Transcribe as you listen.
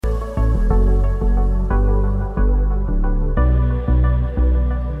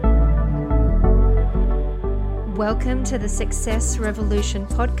Welcome to the Success Revolution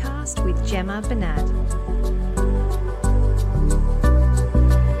podcast with Gemma Bernard.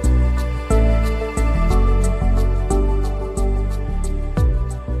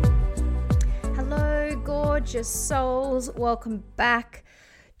 Hello, gorgeous souls. Welcome back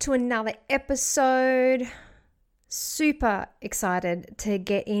to another episode. Super excited to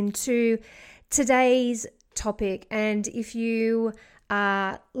get into today's topic. And if you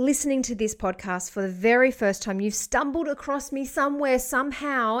are listening to this podcast for the very first time, you've stumbled across me somewhere,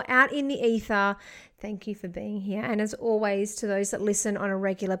 somehow, out in the ether, thank you for being here. And as always, to those that listen on a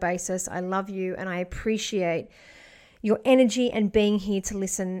regular basis, I love you and I appreciate your energy and being here to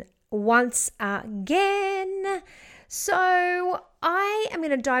listen once again. So I am going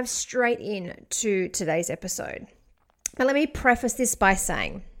to dive straight into today's episode. But let me preface this by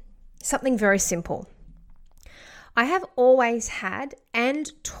saying something very simple. I have always had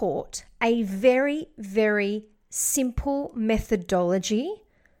and taught a very, very simple methodology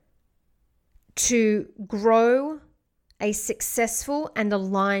to grow a successful and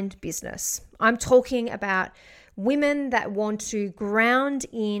aligned business. I'm talking about women that want to ground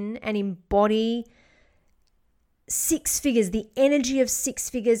in and embody six figures, the energy of six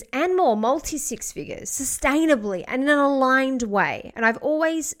figures and more, multi-six figures, sustainably and in an aligned way. And I've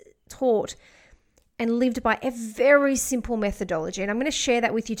always taught and lived by a very simple methodology. And I'm going to share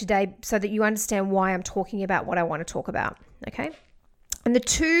that with you today so that you understand why I'm talking about what I want to talk about, okay? And the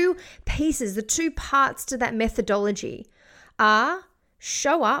two pieces, the two parts to that methodology are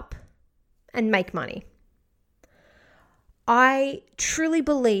show up and make money. I truly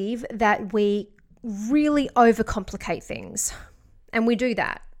believe that we really overcomplicate things, and we do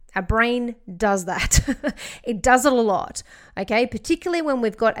that. Our brain does that. It does it a lot, okay? Particularly when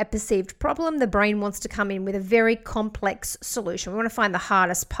we've got a perceived problem, the brain wants to come in with a very complex solution. We want to find the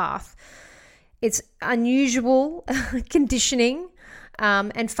hardest path. It's unusual conditioning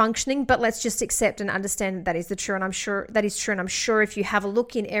and functioning, but let's just accept and understand that is the true. And I'm sure that is true. And I'm sure if you have a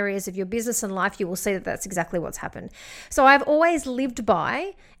look in areas of your business and life, you will see that that's exactly what's happened. So I've always lived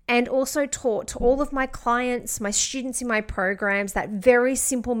by and also taught to all of my clients, my students in my programs, that very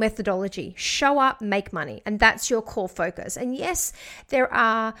simple methodology: show up, make money. And that's your core focus. And yes, there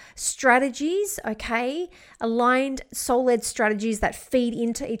are strategies, okay, aligned soul-led strategies that feed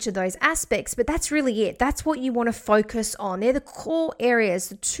into each of those aspects, but that's really it. That's what you want to focus on. They're the core areas,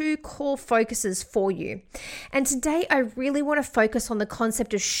 the two core focuses for you. And today I really want to focus on the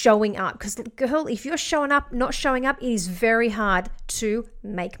concept of showing up, because girl, if you're showing up, not showing up, it is very hard to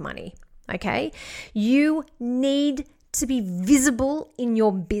make money, okay? You need to be visible in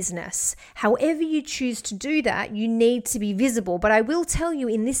your business. However you choose to do that, you need to be visible. But I will tell you,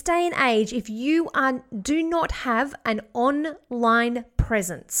 in this day and age, if you do not have an online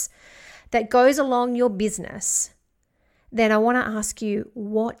presence that goes along your business, then I want to ask you,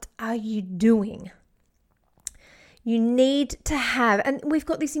 what are you doing? You need to have, and we've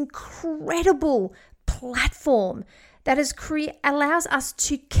got this incredible platform that allows us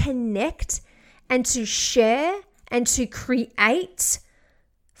to connect and to share and to create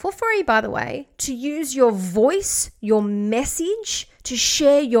for free, by the way, to use your voice, your message, to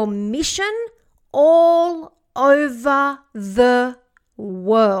share your mission all over the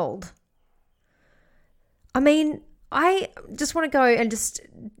world. I mean, I just want to go and just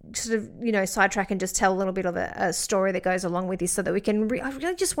sort of, sidetrack and just tell a little bit of a story that goes along with this so that we can, I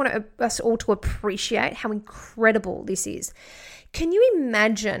really just want us all to appreciate how incredible this is. Can you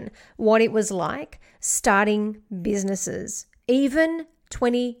imagine what it was like starting businesses even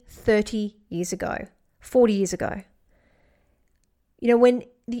 20, 30 years ago, 40 years ago? When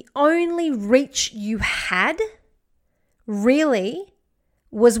the only reach you had really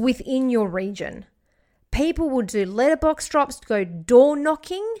was within your region. People would do letterbox drops, go door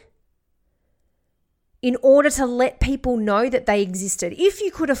knocking in order to let people know that they existed. If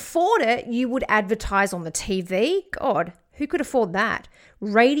you could afford it, you would advertise on the TV. God, who could afford that?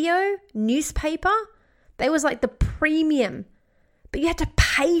 Radio, newspaper, they was like the premium. But you had to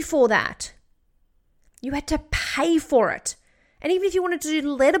pay for that. You had to pay for it. And even if you wanted to do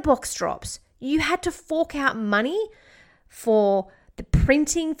letterbox drops, you had to fork out money for the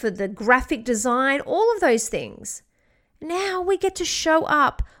printing, for the graphic design, all of those things. Now we get to show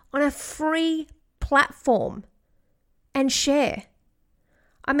up on a free platform and share.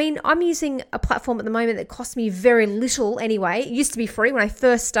 I mean, I'm using a platform at the moment that costs me very little anyway. It used to be free when I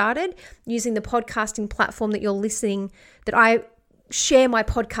first started using the podcasting platform that I share my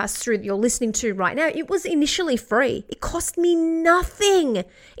podcast through, that you're listening to right now. It was initially free. It cost me nothing.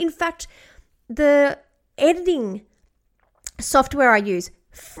 In fact, the editing software I use,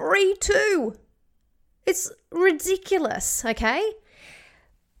 free too. It's ridiculous, okay?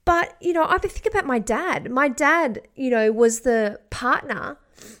 But, I've been thinking about my dad. My dad, was the partner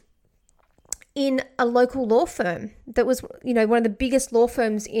in a local law firm that was, one of the biggest law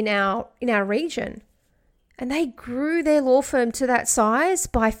firms in our region. And they grew their law firm to that size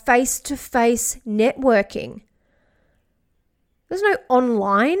by face-to-face networking. There's no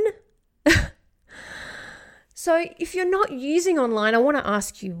online. So if you're not using online, I want to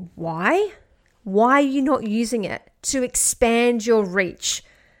ask you why? Why are you not using it to expand your reach,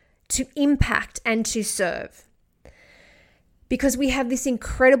 to impact and to serve? Because we have this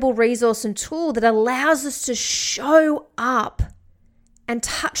incredible resource and tool that allows us to show up and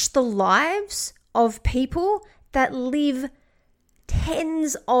touch the lives of people that live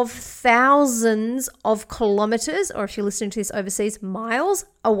tens of thousands of kilometers, or if you're listening to this overseas, miles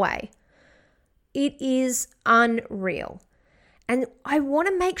away. It is unreal. And I want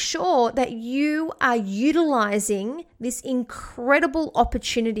to make sure that you are utilizing this incredible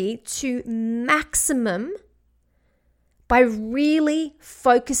opportunity to maximum by really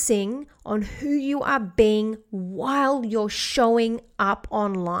focusing on who you are being while you're showing up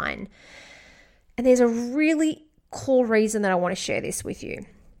online. And there's a really cool reason that I want to share this with you.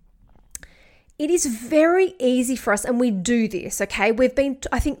 It is very easy for us, and we do this, okay?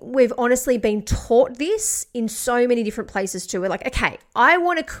 I think we've honestly been taught this in so many different places too. We're like, okay, I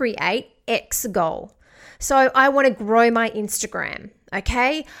want to create X goal. So I want to grow my Instagram,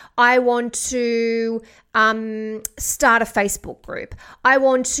 okay? I want to start a Facebook group. I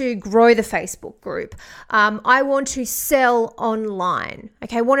want to grow the Facebook group. I want to sell online,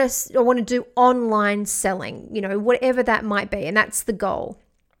 okay? I want to do online selling, whatever that might be, and that's the goal.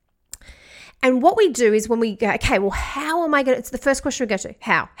 And what we do is when we go, okay, well, how am I going to, it's the first question we go to,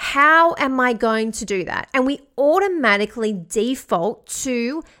 how? How am I going to do that? And we automatically default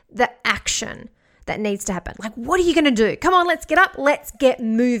to the action that needs to happen. Like, what are you going to do? Come on, let's get up. Let's get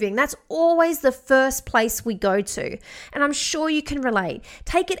moving. That's always the first place we go to. And I'm sure you can relate.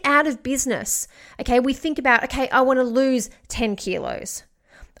 Take it out of business. Okay, we think about, okay, I want to lose 10 kilos.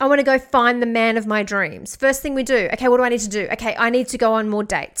 I want to go find the man of my dreams. First thing we do, okay, what do I need to do? Okay, I need to go on more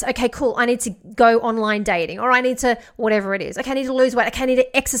dates. Okay, cool. I need to go online dating, or I need to, whatever it is. Okay, I need to lose weight. Okay, I need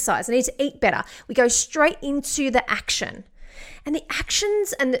to exercise. I need to eat better. We go straight into the action. And the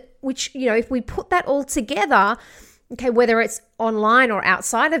actions, which, if we put that all together, okay, whether it's online or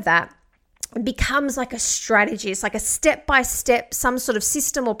outside of that, it becomes like a strategy. It's like a step-by-step, some sort of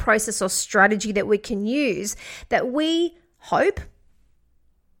system or process or strategy that we can use that we hope,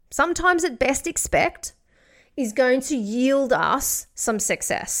 sometimes at best expect, is going to yield us some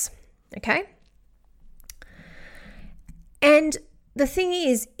success, okay? And the thing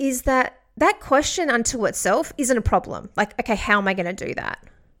is that question unto itself isn't a problem. Like, okay, how am I going to do that?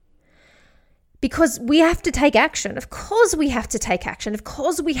 Because we have to take action. Of course we have to take action. Of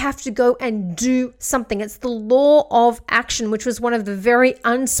course we have to go and do something. It's the law of action, which was one of the very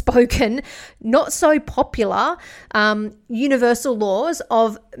unspoken, not so popular universal laws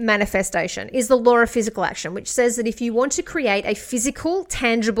of manifestation, is the law of physical action, which says that if you want to create a physical,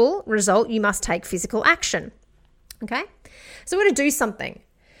 tangible result, you must take physical action. Okay? So we're going to do something.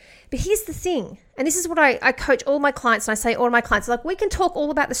 But here's the thing, and this is what I coach all my clients, and I say all my clients, like, we can talk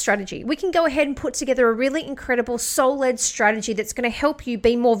all about the strategy. We can go ahead and put together a really incredible soul-led strategy that's going to help you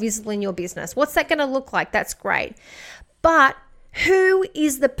be more visible in your business. What's that going to look like? That's great. But who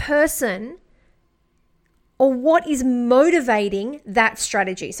is the person, or what is motivating that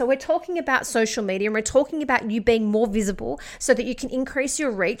strategy? So we're talking about social media, and we're talking about you being more visible so that you can increase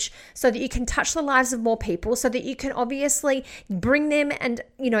your reach, so that you can touch the lives of more people, so that you can obviously bring them and,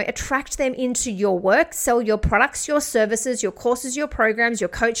 attract them into your work, sell your products, your services, your courses, your programs, your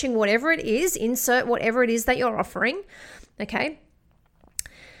coaching, whatever it is, insert whatever it is that you're offering, okay?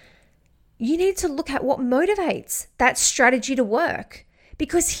 You need to look at what motivates that strategy to work.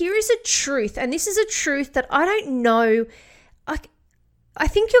 Because here is a truth, and this is a truth that I don't know. I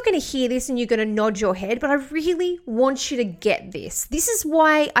think you're going to hear this and you're going to nod your head, but I really want you to get this. This is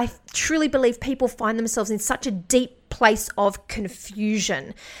why I truly believe people find themselves in such a deep place of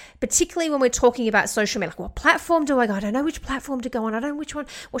confusion, particularly when we're talking about social media. Like, what platform do I go? I don't know which platform to go on. I don't know which one.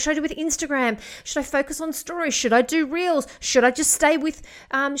 What should I do with Instagram? Should I focus on stories? Should I do reels? Should I just stay with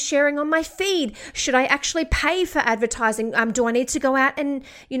sharing on my feed? Should I actually pay for advertising? Do I need to go out and,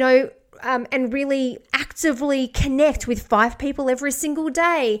 and really actively connect with 5 people every single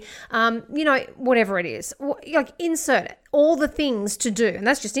day? Whatever it is, like, insert it. All the things to do. And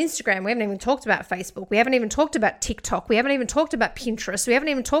that's just Instagram. We haven't even talked about Facebook. We haven't even talked about TikTok. We haven't even talked about Pinterest. We haven't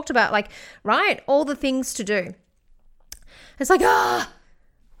even talked about all the things to do. It's like,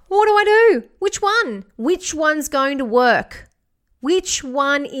 What do I do? Which one? Which one's going to work? Which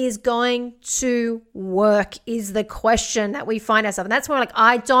one is going to work is the question that we find ourselves. And that's why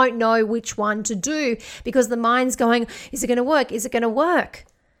I don't know which one to do, because the mind's going, is it going to work? Is it going to work?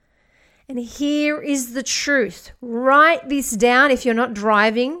 And here is the truth. Write this down if you're not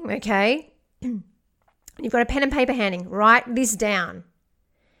driving, okay? You've got a pen and paper handy. Write this down.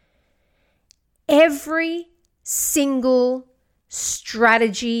 Every single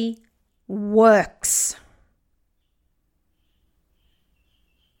strategy works.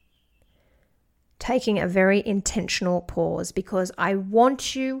 Taking a very intentional pause because I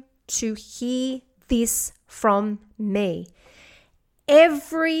want you to hear this from me.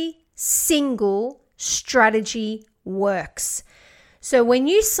 Every single strategy works. So when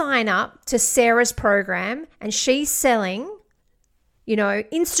you sign up to Sarah's program and she's selling,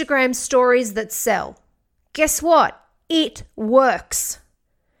 Instagram stories that sell, guess what? It works.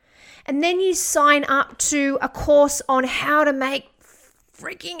 And then you sign up to a course on how to make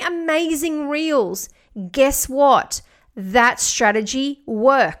freaking amazing reels. Guess what? That strategy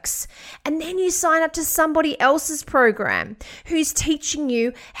works. And then you sign up to somebody else's program who's teaching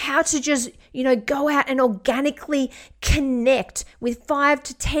you how to just, go out and organically connect with 5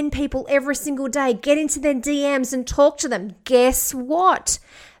 to 10 people every single day, get into their DMs and talk to them. Guess what?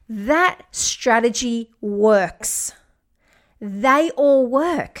 That strategy works. They all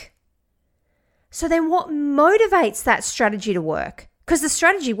work. So then what motivates that strategy to work? Because the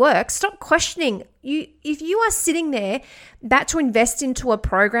strategy works. Stop questioning. If you are sitting there about to invest into a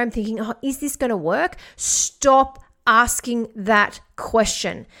program thinking, is this going to work? Stop asking that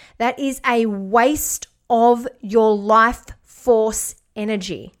question. That is a waste of your life force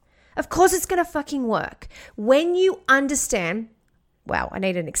energy. Of course it's going to fucking work. When you understand, wow, I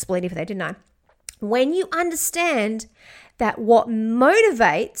needed an expletive there, didn't I? When you understand that what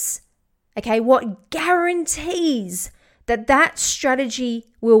motivates, what guarantees that strategy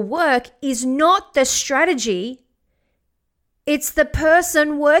will work is not the strategy, it's the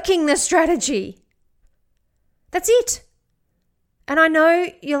person working the strategy. That's it. And I know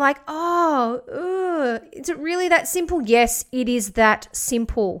you're like, is it really that simple? Yes, it is that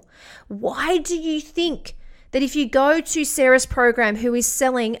simple. Why do you think that if you go to Sarah's program, who is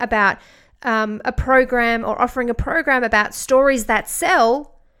selling about a program or offering a program about stories that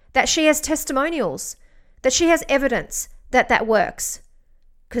sell, that she has testimonials, that she has evidence that works?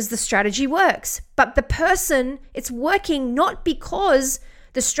 Because the strategy works. But the person, it's working not because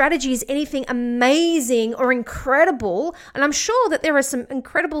the strategy is anything amazing or incredible. And I'm sure that there are some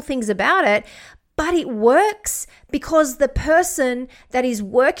incredible things about it, but it works because the person that is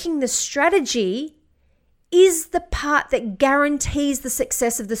working the strategy is the part that guarantees the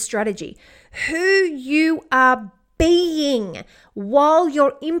success of the strategy. Who you are being while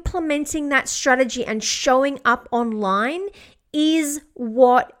you're implementing that strategy and showing up online is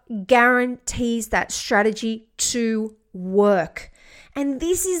what guarantees that strategy to work. And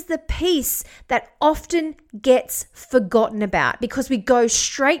this is the piece that often gets forgotten about because we go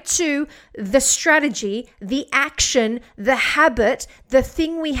straight to the strategy, the action, the habit, the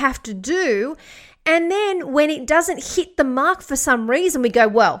thing we have to do. And then when it doesn't hit the mark for some reason, we go,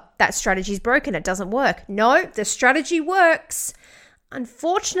 well, that strategy is broken. It doesn't work. No, the strategy works.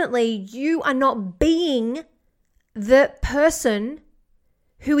 Unfortunately, you are not being the person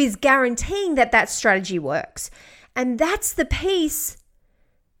who is guaranteeing that strategy works. And that's the piece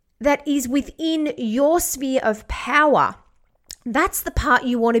that is within your sphere of power. That's the part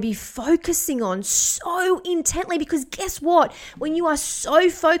you want to be focusing on so intently, because guess what? When you are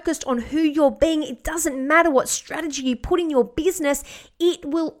so focused on who you're being, it doesn't matter what strategy you put in your business, it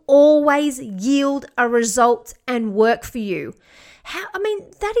will always yield a result and work for you.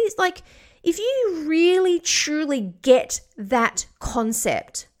 That is like, if you really truly get that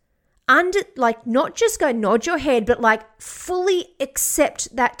concept, not just go nod your head, but fully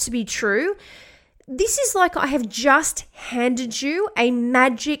accept that to be true. This is like I have just handed you a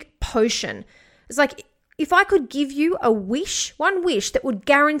magic potion. It's like if I could give you one wish that would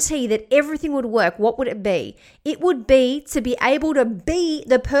guarantee that everything would work, what would it be? It would be to be able to be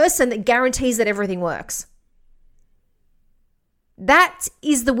the person that guarantees that everything works. That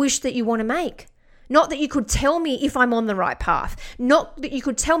is the wish that you want to make. Not that you could tell me if I'm on the right path. Not that you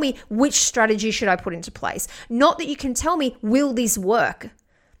could tell me which strategy should I put into place. Not that you can tell me, will this work?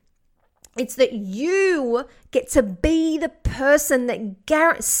 It's that you get to be the person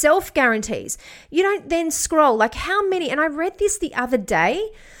that self-guarantees. You don't then scroll. How many, and I read this the other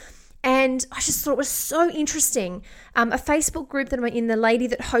day, And I just thought it was so interesting. A Facebook group that I'm in, the lady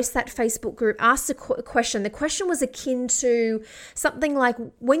that hosts that Facebook group asked a question. The question was akin to something like,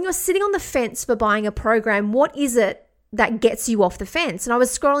 when you're sitting on the fence for buying a program, what is it that gets you off the fence? And I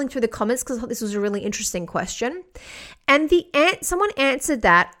was scrolling through the comments because I thought this was a really interesting question. And someone answered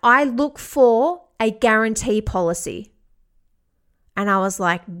that, I look for a guarantee policy. And I was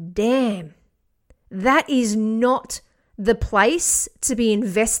like, damn, that is not the place to be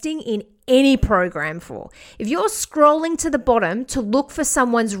investing in any program for. If you're scrolling to the bottom to look for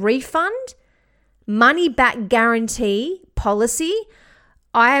someone's refund, money back guarantee policy,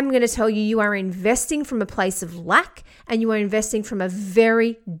 I am going to tell you, you are investing from a place of lack and you are investing from a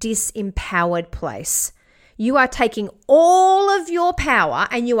very disempowered place. You are taking all of your power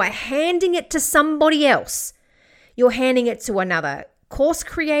and you are handing it to somebody else. You're handing it to another course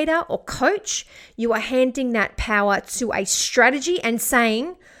creator or coach. You are handing that power to a strategy and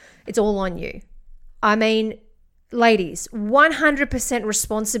saying it's all on you. I mean, ladies, 100%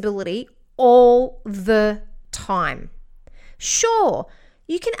 responsibility all the time. Sure,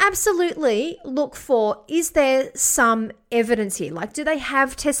 you can absolutely look for, is there some evidence here? Like, do they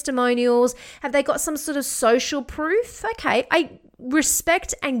have testimonials? Have they got some sort of social proof? Okay, I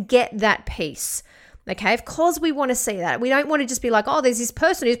respect and get that piece. Okay, of course we want to see that. We don't want to just be like, oh, there's this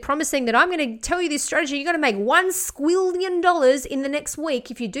person who's promising that I'm going to tell you this strategy. You're going to make $1 squillion in the next week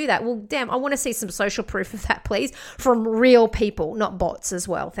if you do that. Well, damn, I want to see some social proof of that, please, from real people, not bots as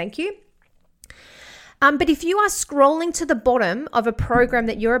well. Thank you. But if you are scrolling to the bottom of a program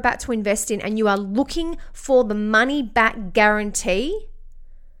that you're about to invest in and you are looking for the money back guarantee,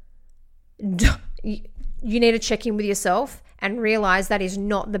 you need to check in with yourself and realize that is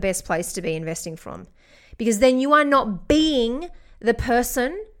not the best place to be investing from, because then you are not being the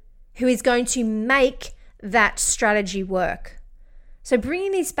person who is going to make that strategy work. So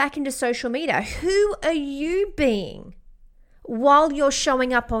bringing this back into social media, who are you being while you're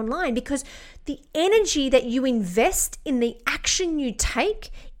showing up online? Because the energy that you invest in the action you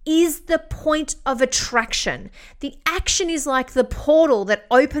take is the point of attraction. The action is like the portal that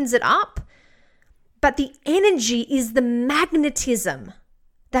opens it up, but the energy is the magnetism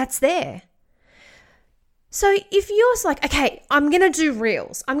that's there. So if you're like, okay, I'm going to do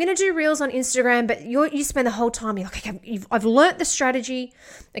reels. I'm going to do reels on Instagram, but you spend the whole time, you're like, okay, I've learnt the strategy.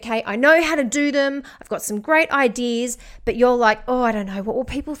 Okay, I know how to do them. I've got some great ideas, but you're like, oh, I don't know, what will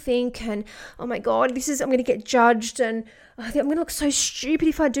people think? And oh my God, I'm going to get judged and I'm going to look so stupid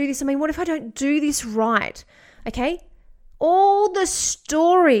if I do this. I mean, what if I don't do this right? Okay, all the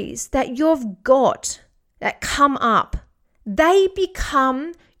stories that you've got that come up, they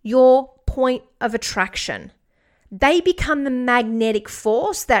become your point of attraction. They become the magnetic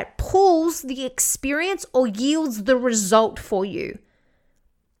force that pulls the experience or yields the result for you.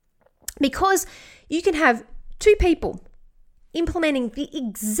 Because you can have two people implementing the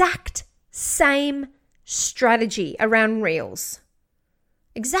exact same strategy around reels.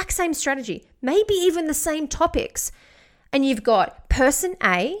 Exact same strategy, maybe even the same topics. And you've got person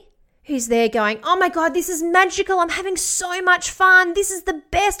A who's there going, oh my God, this is magical. I'm having so much fun. This is the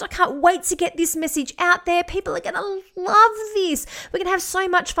best. I can't wait to get this message out there. People are going to love this. We're going to have so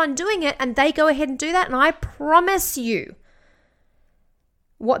much fun doing it. And they go ahead and do that. And I promise you,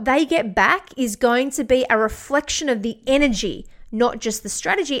 what they get back is going to be a reflection of the energy, not just the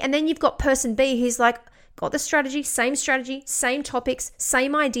strategy. And then you've got person B who's like, got the strategy, same topics,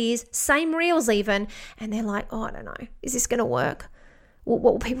 same ideas, same reels even. And they're like, oh, I don't know. Is this going to work? What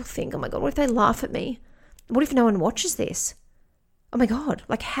will people think? Oh my God, what if they laugh at me? What if no one watches this? Oh my God,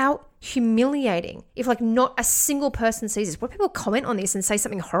 like how humiliating if like not a single person sees this. What if people comment on this and say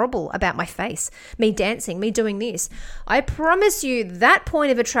something horrible about my face, me dancing, me doing this? I promise you that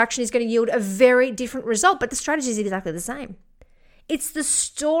point of attraction is going to yield a very different result, but the strategy is exactly the same. It's the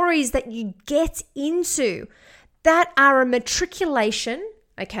stories that you get into that are a matriculation,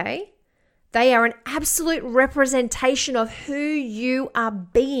 okay? They are an absolute representation of who you are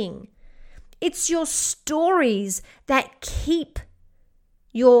being. It's your stories that keep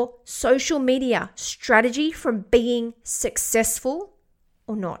your social media strategy from being successful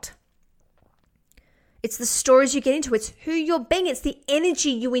or not. It's the stories you get into. It's who you're being. It's the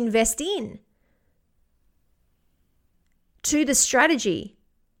energy you invest in to the strategy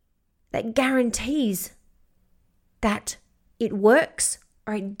that guarantees that it works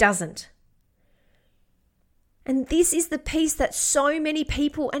or it doesn't. And this is the piece that so many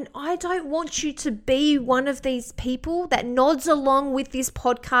people, and I don't want you to be one of these people that nods along with this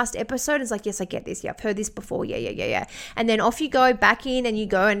podcast episode and is like, yes, I get this. Yeah, I've heard this before. Yeah. And then off you go back in and you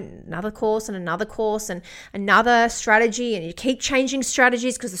go another course and another strategy, and you keep changing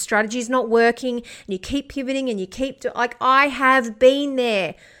strategies because the strategy is not working, and you keep pivoting and you keep like I have been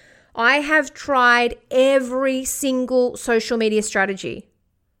there. I have tried every single social media strategy.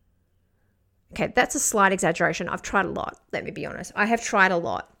 Okay, that's a slight exaggeration. I've tried a lot. Let me be honest. I have tried a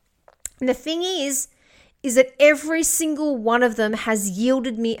lot. And the thing is that every single one of them has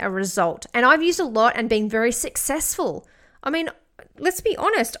yielded me a result. And I've used a lot and been very successful. I mean, let's be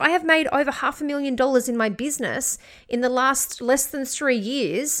honest. I have made over $500,000 in my business in the last less than 3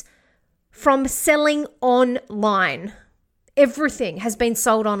 years from selling online. Everything has been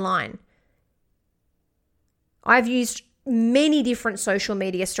sold online. I've used many different social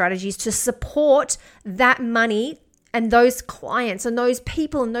media strategies to support that money and those clients and those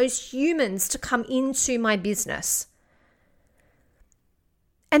people and those humans to come into my business.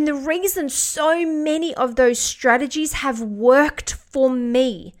 And the reason so many of those strategies have worked for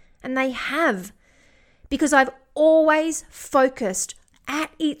me, and they have, because I've always focused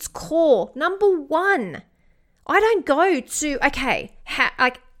at its core. Number one, I don't go to, okay, how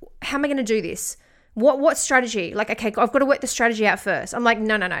am I going to do this? What strategy? Like, okay, I've got to work the strategy out first. I'm like,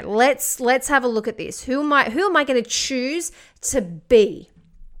 no. Let's have a look at this. Who am I going to choose to be?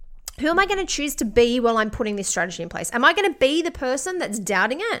 Who am I going to choose to be while I'm putting this strategy in place? Am I going to be the person that's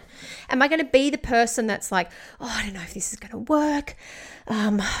doubting it? Am I going to be the person that's like, oh, I don't know if this is going to work. I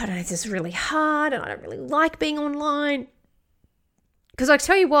don't know if this is really hard and I don't really like being online. Because I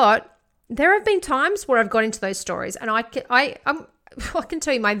tell you what, there have been times where I've got into those stories, and I can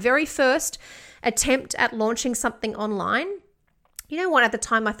tell you my very first attempt at launching something online. You know what? At the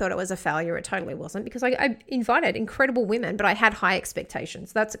time, I thought it was a failure. It totally wasn't, because I invited incredible women, but I had high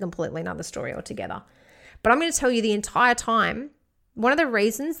expectations. That's a completely another story altogether. But I'm going to tell you the entire time, one of the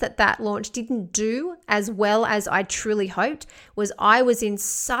reasons that launch didn't do as well as I truly hoped was I was in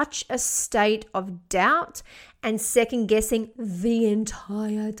such a state of doubt and second guessing the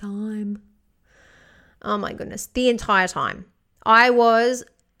entire time. Oh my goodness, the entire time. I was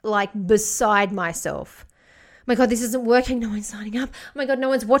like beside myself. Oh my God, this isn't working. No one's signing up. Oh my God, no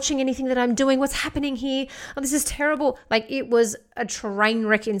one's watching anything that I'm doing. What's happening here? Oh, this is terrible. Like, it was a train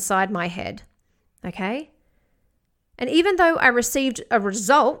wreck inside my head. Okay. And even though I received a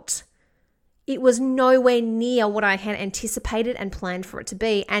result, it was nowhere near what I had anticipated and planned for it to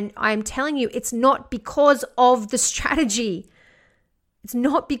be. And I'm telling you, it's not because of the strategy. It's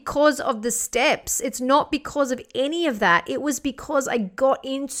not because of the steps. It's not because of any of that. It was because I got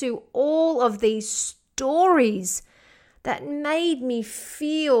into all of these stories that made me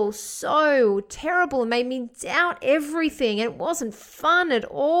feel so terrible, made me doubt everything. It wasn't fun at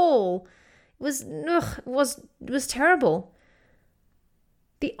all. It was terrible.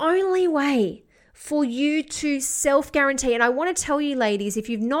 The only way for you to self-guarantee, and I want to tell you, ladies, if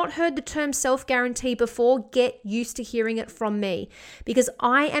you've not heard the term self-guarantee before, get used to hearing it from me, because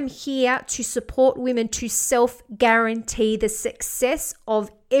I am here to support women to self-guarantee the success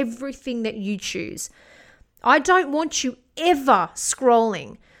of everything that you choose. I don't want you ever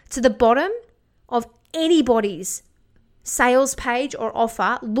scrolling to the bottom of anybody's sales page or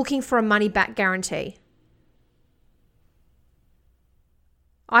offer looking for a money back guarantee.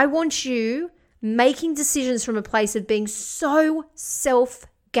 I want you making decisions from a place of being so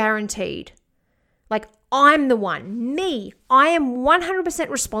self-guaranteed. Like, I'm the one, me. I am 100%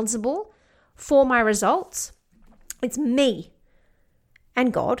 responsible for my results. It's me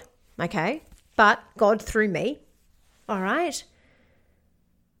and God, okay? But God through me, all right?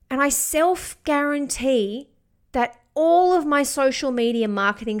 And I self-guarantee that all of my social media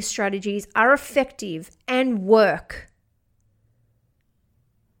marketing strategies are effective and work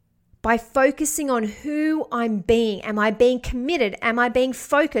by focusing on who I'm being. Am I being committed? Am I being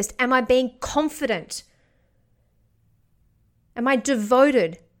focused? Am I being confident? Am I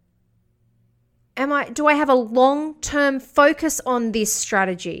devoted? Do I have a long-term focus on this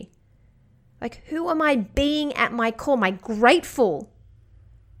strategy? Like, who am I being at my core? Am I grateful?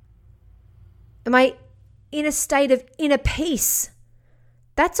 Am I in a state of inner peace?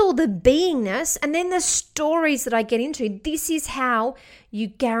 That's all the beingness. And then the stories that I get into. This is how you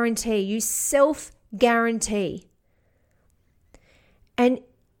guarantee, you self-guarantee. And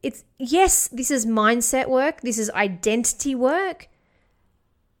yes, this is mindset work. This is identity work.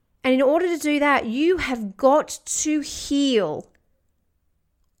 And in order to do that, you have got to heal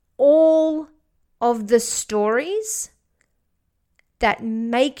all of the stories that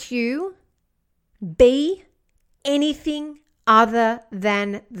make you be anything other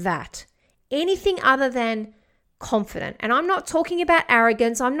than that. Anything other than confident. And I'm not talking about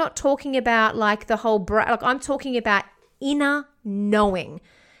arrogance. I'm not talking about like the whole, I'm talking about inner knowing.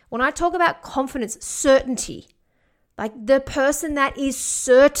 When I talk about confidence, certainty, like the person that is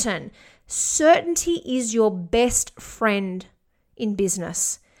certain. Certainty is your best friend in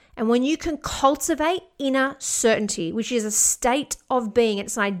business. And when you can cultivate inner certainty, which is a state of being,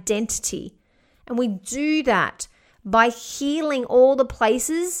 it's an identity, and we do that by healing all the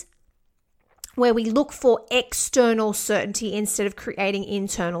places where we look for external certainty instead of creating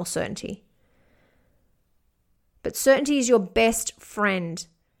internal certainty. But certainty is your best friend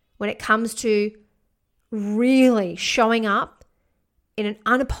when it comes to really showing up in an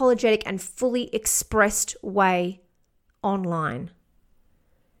unapologetic and fully expressed way online.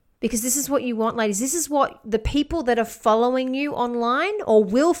 Because this is what you want, ladies. This is what the people that are following you online or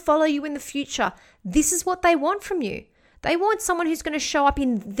will follow you in the future, this is what they want from you. They want someone who's going to show up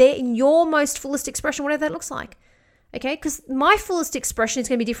in your most fullest expression, whatever that looks like. Okay? Because my fullest expression is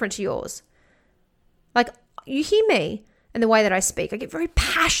going to be different to yours. Like, you hear me and the way that I speak. I get very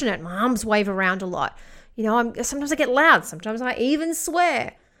passionate. My arms wave around a lot. You know, sometimes I get loud. Sometimes I even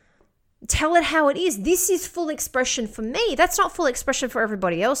swear. Tell it how it is. This is full expression for me. That's not full expression for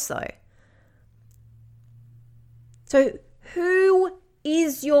everybody else, though. So, who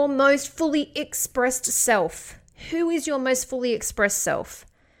is your most fully expressed self? Who is your most fully expressed self?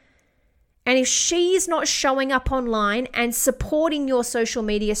 And if she is not showing up online and supporting your social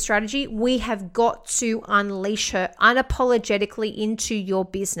media strategy, we have got to unleash her unapologetically into your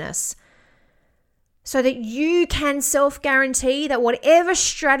business so that you can self-guarantee that whatever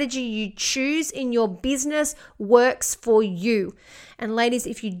strategy you choose in your business works for you. And ladies,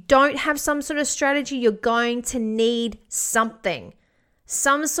 if you don't have some sort of strategy, you're going to need something,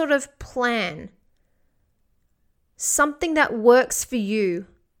 some sort of plan, something that works for you.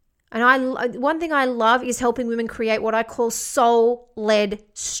 And one thing I love is helping women create what I call soul-led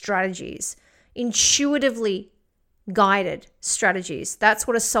strategies, intuitively guided strategies. That's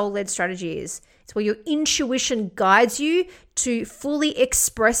what a soul-led strategy is. It's where your intuition guides you to fully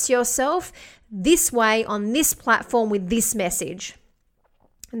express yourself this way on this platform with this message.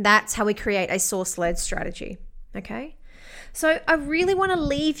 And that's how we create a source-led strategy, okay? So I really want to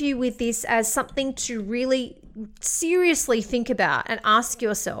leave you with this as something to really seriously think about and ask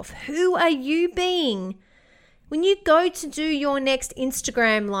yourself, who are you being? When you go to do your next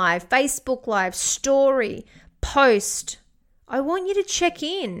Instagram live, Facebook live, story, post, I want you to check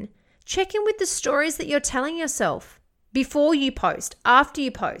in. Check in with the stories that you're telling yourself before you post, after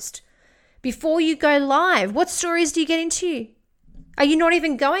you post, before you go live. What stories do you get into? Are you not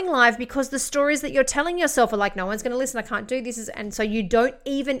even going live because the stories that you're telling yourself are like, no one's going to listen, I can't do this, and so you don't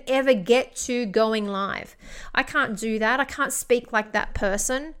even ever get to going live? I can't do that. I can't speak like that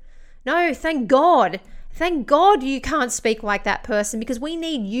person. No, thank God. Thank God you can't speak like that person, because we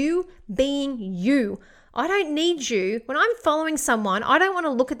need you being you. I don't need you. When I'm following someone, I don't want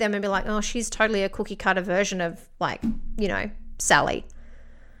to look at them and be like, oh, she's totally a cookie cutter version of, like, you know, Sally.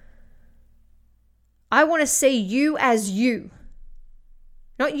 I want to see you as you,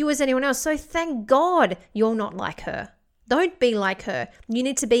 not you as anyone else. So thank God you're not like her. Don't be like her. You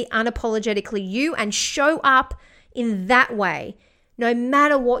need to be unapologetically you and show up in that way, no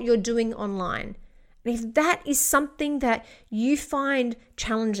matter what you're doing online. And if that is something that you find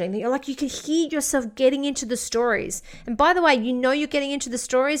challenging, that you're like, you can hear yourself getting into the stories. And by the way, you know you're getting into the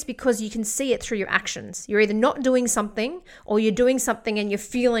stories because you can see it through your actions. You're either not doing something or you're doing something and you're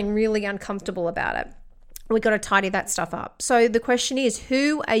feeling really uncomfortable about it. We've got to tidy that stuff up. So the question is,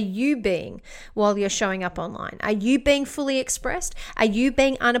 who are you being while you're showing up online? Are you being fully expressed? Are you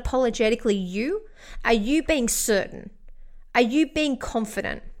being unapologetically you? Are you being certain? Are you being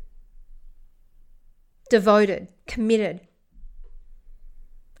confident? Devoted, committed?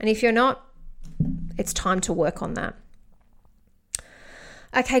 And if you're not, it's time to work on that.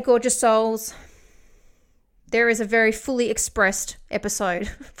 Okay, gorgeous souls. There is a very fully expressed episode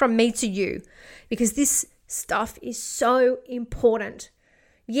from me to you, because this stuff is so important.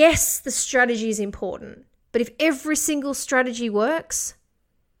 Yes, the strategy is important, but if every single strategy works,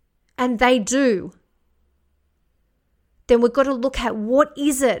 and they do, then we've got to look at what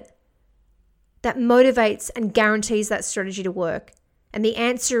is it that motivates and guarantees that strategy to work. And the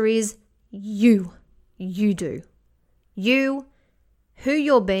answer is you. You do. You, who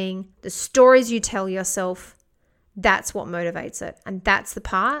you're being, the stories you tell yourself, that's what motivates it. And that's the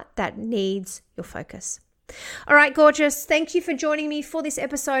part that needs your focus. All right, gorgeous. Thank you for joining me for this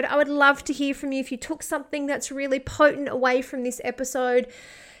episode. I would love to hear from you if you took something that's really potent away from this episode.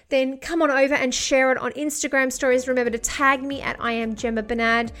 then come on over and share it on Instagram stories. Remember to tag me at I am Gemma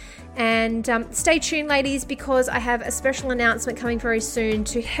Bernard. And stay tuned, ladies, because I have a special announcement coming very soon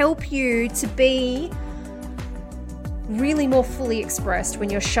to help you to be really more fully expressed when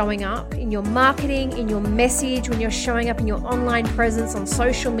you're showing up in your marketing, in your message, when you're showing up in your online presence on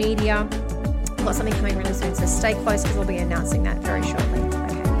social media. I've got something coming really soon, so stay close because we'll be announcing that very shortly.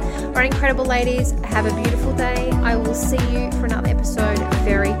 Okay. All right, incredible ladies. Have a beautiful day. I will see you for another episode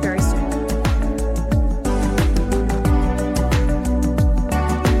very, very soon.